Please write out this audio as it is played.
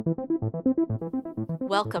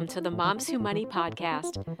Welcome to the Moms Who Money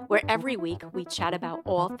podcast, where every week we chat about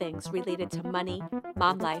all things related to money,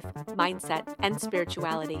 mom life, mindset, and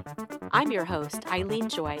spirituality. I'm your host, Eileen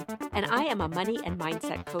Joy, and I am a money and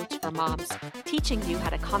mindset coach for moms, teaching you how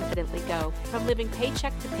to confidently go from living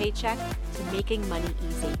paycheck to paycheck to making money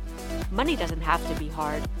easy. Money doesn't have to be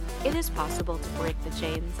hard. It is possible to break the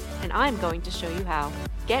chains, and I'm going to show you how.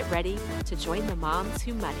 Get ready to join the Moms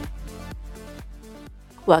Who Money.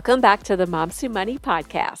 Welcome back to the Moms Who Money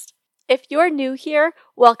podcast. If you're new here,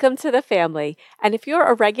 welcome to the family. And if you're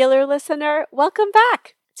a regular listener, welcome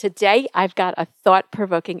back. Today, I've got a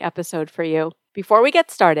thought-provoking episode for you. Before we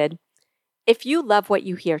get started, if you love what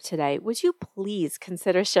you hear today, would you please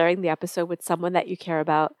consider sharing the episode with someone that you care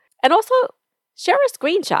about? And also, share a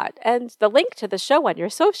screenshot and the link to the show on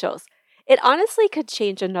your socials. It honestly could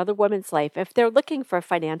change another woman's life if they're looking for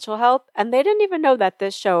financial help and they didn't even know that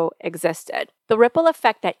this show existed. The ripple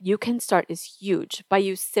effect that you can start is huge by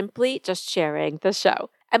you simply just sharing the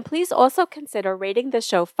show. And please also consider rating the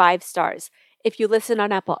show 5 stars if you listen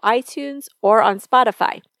on Apple iTunes or on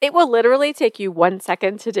Spotify. It will literally take you 1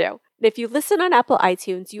 second to do. If you listen on Apple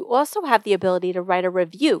iTunes, you also have the ability to write a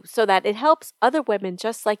review so that it helps other women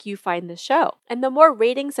just like you find the show. And the more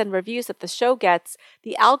ratings and reviews that the show gets,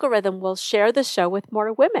 the algorithm will share the show with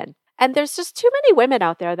more women. And there's just too many women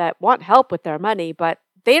out there that want help with their money, but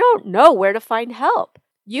they don't know where to find help.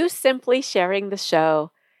 You simply sharing the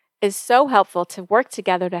show is so helpful to work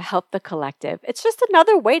together to help the collective. It's just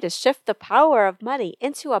another way to shift the power of money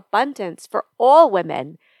into abundance for all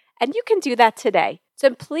women. And you can do that today. So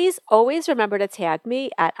please always remember to tag me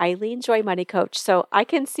at Eileen Joy Money Coach so I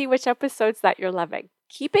can see which episodes that you're loving.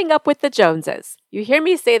 Keeping up with the Joneses. You hear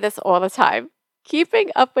me say this all the time. Keeping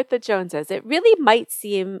up with the Joneses. It really might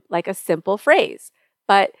seem like a simple phrase,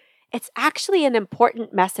 but it's actually an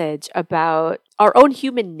important message about our own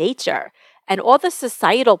human nature and all the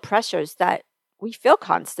societal pressures that we feel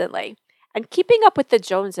constantly. And keeping up with the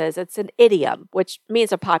Joneses, it's an idiom, which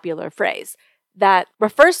means a popular phrase that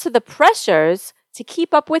refers to the pressures to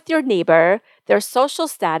keep up with your neighbor, their social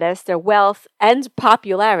status, their wealth, and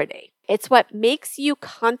popularity. It's what makes you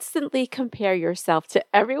constantly compare yourself to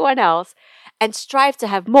everyone else and strive to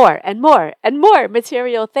have more and more and more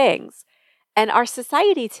material things. And our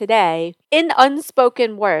society today, in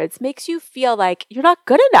unspoken words, makes you feel like you're not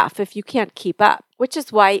good enough if you can't keep up, which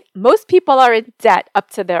is why most people are in debt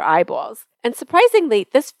up to their eyeballs. And surprisingly,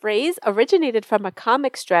 this phrase originated from a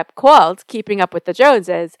comic strip called Keeping Up with the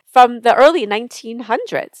Joneses from the early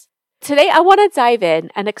 1900s. Today, I want to dive in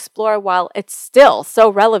and explore why it's still so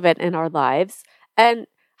relevant in our lives and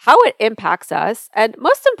how it impacts us, and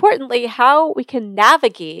most importantly, how we can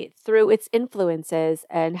navigate through its influences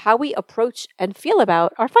and how we approach and feel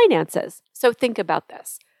about our finances. So think about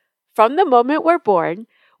this. From the moment we're born,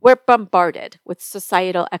 we're bombarded with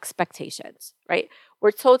societal expectations, right? We're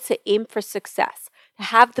told to aim for success, to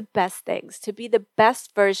have the best things, to be the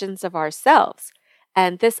best versions of ourselves.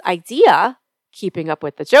 And this idea, keeping up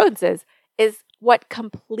with the Joneses, is what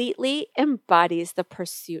completely embodies the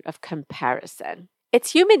pursuit of comparison.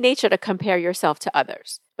 It's human nature to compare yourself to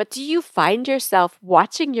others. But do you find yourself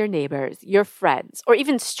watching your neighbors, your friends, or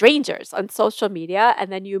even strangers on social media, and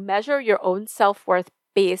then you measure your own self-worth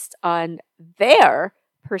based on their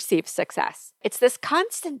perceived success? It's this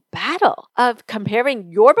constant battle of comparing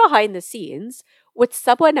your behind the scenes with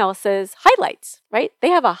someone else's highlights, right?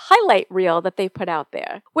 They have a highlight reel that they put out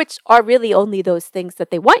there, which are really only those things that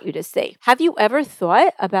they want you to see. Have you ever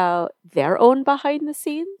thought about their own behind the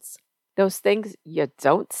scenes? Those things you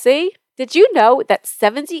don't see? Did you know that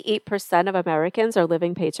 78% of Americans are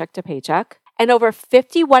living paycheck to paycheck? And over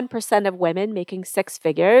 51% of women making 6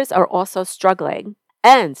 figures are also struggling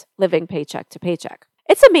and living paycheck to paycheck.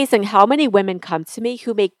 It's amazing how many women come to me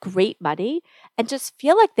who make great money and just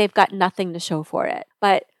feel like they've got nothing to show for it.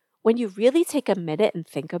 But when you really take a minute and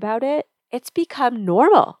think about it, it's become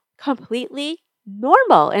normal, completely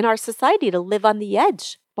normal in our society to live on the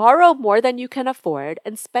edge. Borrow more than you can afford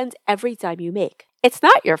and spend every dime you make. It's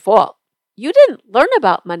not your fault. You didn't learn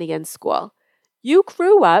about money in school. You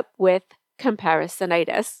grew up with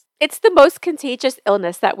comparisonitis. It's the most contagious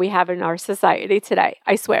illness that we have in our society today.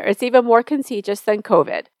 I swear, it's even more contagious than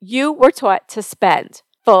COVID. You were taught to spend,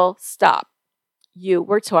 full stop. You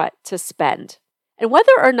were taught to spend. And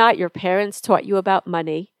whether or not your parents taught you about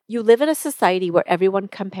money, you live in a society where everyone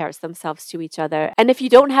compares themselves to each other. And if you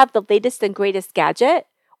don't have the latest and greatest gadget,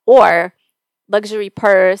 or luxury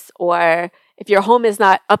purse, or if your home is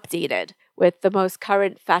not updated with the most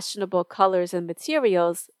current fashionable colors and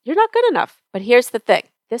materials, you're not good enough. But here's the thing.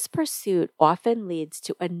 This pursuit often leads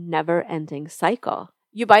to a never-ending cycle.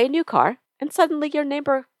 You buy a new car, and suddenly your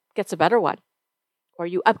neighbor gets a better one. Or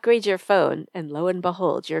you upgrade your phone and lo and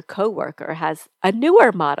behold, your coworker has a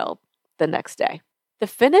newer model the next day. The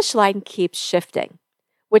finish line keeps shifting,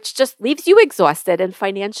 which just leaves you exhausted and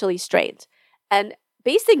financially strained. And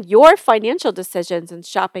basing your financial decisions and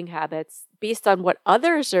shopping habits based on what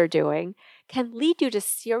others are doing can lead you to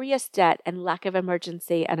serious debt and lack of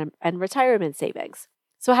emergency and retirement savings.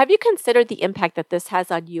 So have you considered the impact that this has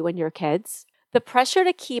on you and your kids? The pressure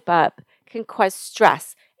to keep up can cause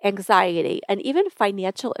stress, anxiety, and even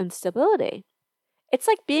financial instability. It's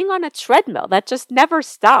like being on a treadmill that just never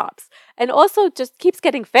stops and also just keeps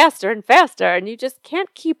getting faster and faster, and you just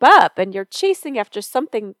can't keep up and you're chasing after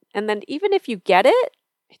something. And then even if you get it,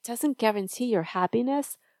 it doesn't guarantee your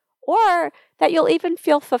happiness or that you'll even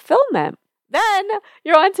feel fulfillment. Then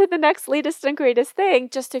you're on to the next latest and greatest thing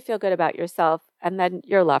just to feel good about yourself, and then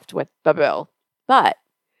you're left with the bill. But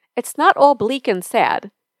it's not all bleak and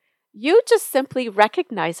sad. You just simply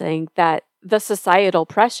recognizing that the societal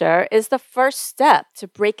pressure is the first step to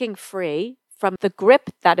breaking free from the grip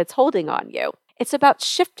that it's holding on you. It's about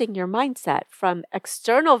shifting your mindset from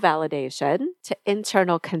external validation to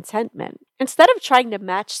internal contentment. Instead of trying to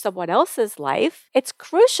match someone else's life, it's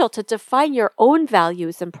crucial to define your own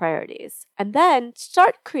values and priorities and then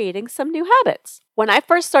start creating some new habits. When I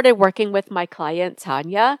first started working with my client,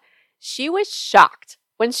 Tanya, she was shocked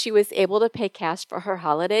when she was able to pay cash for her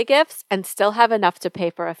holiday gifts and still have enough to pay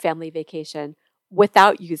for a family vacation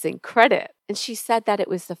without using credit. And she said that it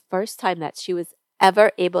was the first time that she was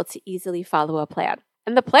ever able to easily follow a plan.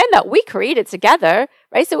 And the plan that we created together,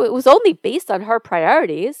 right? So it was only based on her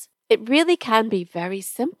priorities. It really can be very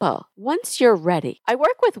simple once you're ready. I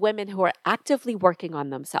work with women who are actively working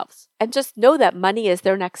on themselves and just know that money is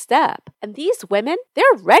their next step. And these women, they're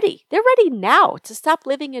ready. They're ready now to stop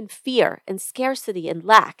living in fear and scarcity and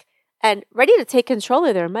lack and ready to take control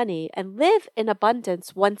of their money and live in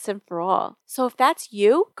abundance once and for all. So if that's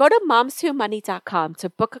you, go to momswhomoney.com to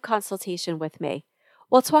book a consultation with me.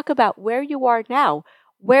 We'll talk about where you are now,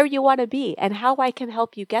 where you want to be, and how I can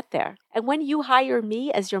help you get there. And when you hire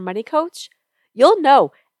me as your money coach, you'll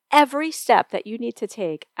know every step that you need to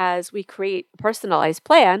take as we create a personalized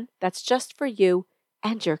plan that's just for you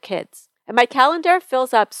and your kids. And my calendar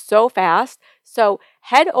fills up so fast, so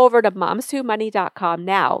head over to momswhomoney.com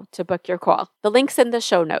now to book your call. The link's in the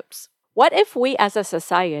show notes. What if we as a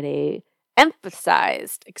society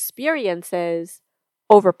emphasized experiences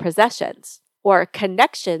over possessions? Or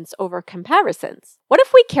connections over comparisons? What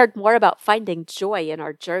if we cared more about finding joy in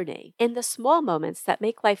our journey, in the small moments that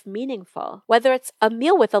make life meaningful, whether it's a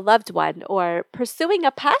meal with a loved one or pursuing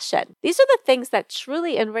a passion? These are the things that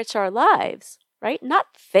truly enrich our lives, right?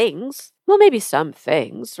 Not things. Well, maybe some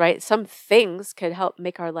things, right? Some things could help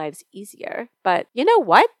make our lives easier. But you know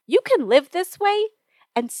what? You can live this way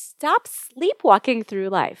and stop sleepwalking through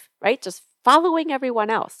life, right? Just following everyone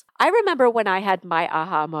else. I remember when I had my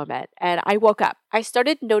aha moment and I woke up. I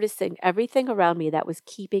started noticing everything around me that was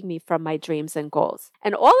keeping me from my dreams and goals.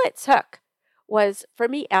 And all it took was for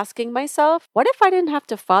me asking myself, what if I didn't have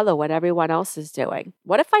to follow what everyone else is doing?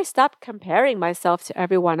 What if I stopped comparing myself to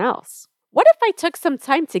everyone else? What if I took some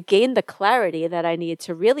time to gain the clarity that I need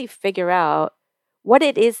to really figure out what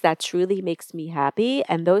it is that truly makes me happy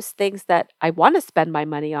and those things that I want to spend my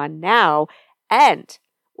money on now and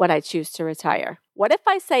when I choose to retire? What if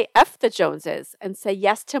I say F the Joneses and say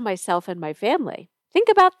yes to myself and my family? Think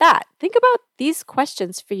about that. Think about these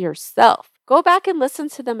questions for yourself. Go back and listen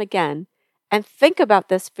to them again and think about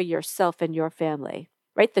this for yourself and your family,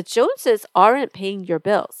 right? The Joneses aren't paying your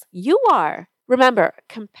bills. You are. Remember,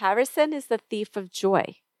 comparison is the thief of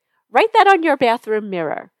joy. Write that on your bathroom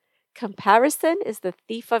mirror. Comparison is the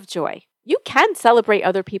thief of joy. You can celebrate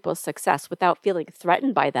other people's success without feeling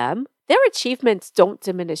threatened by them. Their achievements don't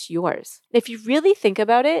diminish yours. If you really think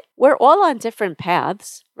about it, we're all on different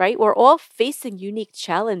paths, right? We're all facing unique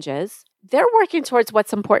challenges. They're working towards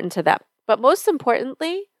what's important to them. But most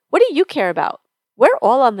importantly, what do you care about? We're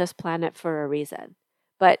all on this planet for a reason.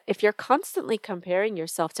 But if you're constantly comparing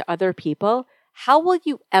yourself to other people, how will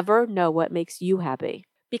you ever know what makes you happy?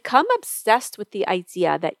 Become obsessed with the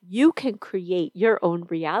idea that you can create your own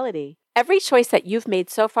reality. Every choice that you've made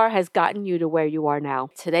so far has gotten you to where you are now,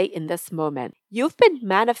 today in this moment. You've been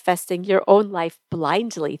manifesting your own life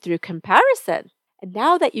blindly through comparison. And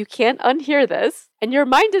now that you can't unhear this, and your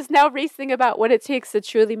mind is now racing about what it takes to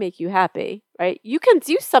truly make you happy, right? You can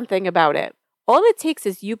do something about it. All it takes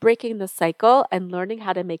is you breaking the cycle and learning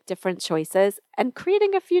how to make different choices and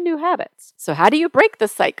creating a few new habits. So how do you break the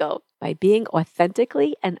cycle? By being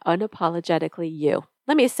authentically and unapologetically you.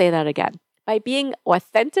 Let me say that again. By being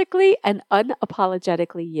authentically and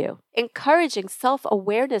unapologetically you. Encouraging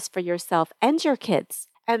self-awareness for yourself and your kids.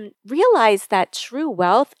 And realize that true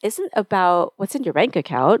wealth isn't about what's in your bank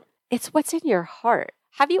account, it's what's in your heart.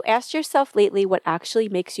 Have you asked yourself lately what actually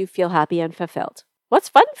makes you feel happy and fulfilled? What's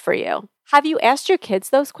fun for you? Have you asked your kids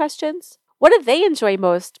those questions? What do they enjoy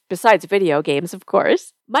most, besides video games, of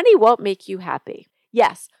course? Money won't make you happy.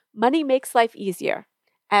 Yes, money makes life easier.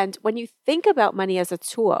 And when you think about money as a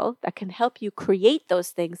tool that can help you create those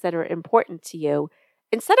things that are important to you,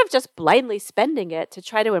 instead of just blindly spending it to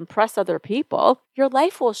try to impress other people, your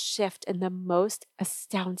life will shift in the most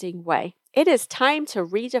astounding way. It is time to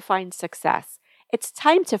redefine success. It's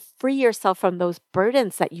time to free yourself from those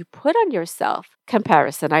burdens that you put on yourself,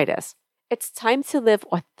 comparisonitis. It's time to live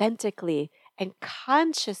authentically and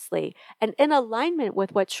consciously and in alignment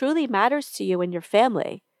with what truly matters to you and your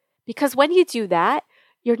family. Because when you do that,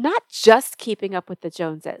 you're not just keeping up with the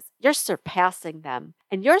Joneses, you're surpassing them.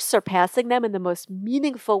 And you're surpassing them in the most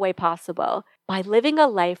meaningful way possible by living a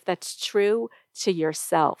life that's true to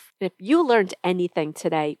yourself. If you learned anything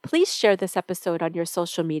today, please share this episode on your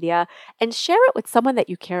social media and share it with someone that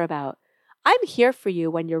you care about. I'm here for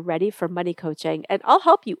you when you're ready for money coaching, and I'll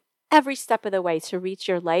help you every step of the way to reach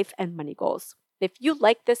your life and money goals. If you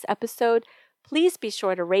like this episode, please be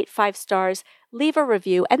sure to rate 5 stars, leave a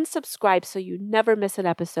review, and subscribe so you never miss an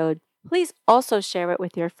episode. Please also share it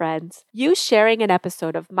with your friends. You sharing an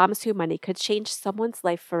episode of Moms Who Money could change someone's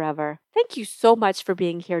life forever. Thank you so much for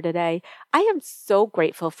being here today. I am so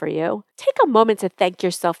grateful for you. Take a moment to thank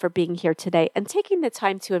yourself for being here today and taking the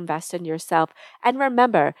time to invest in yourself. And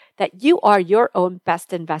remember that you are your own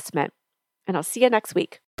best investment. And I'll see you next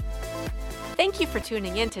week. Thank you for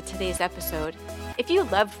tuning in to today's episode. If you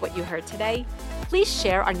loved what you heard today, please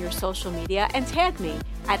share on your social media and tag me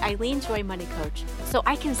at Eileen Joy Money Coach so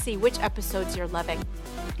I can see which episodes you're loving.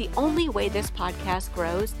 The only way this podcast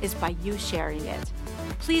grows is by you sharing it.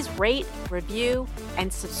 Please rate, review,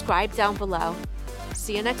 and subscribe down below.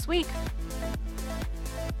 See you next week.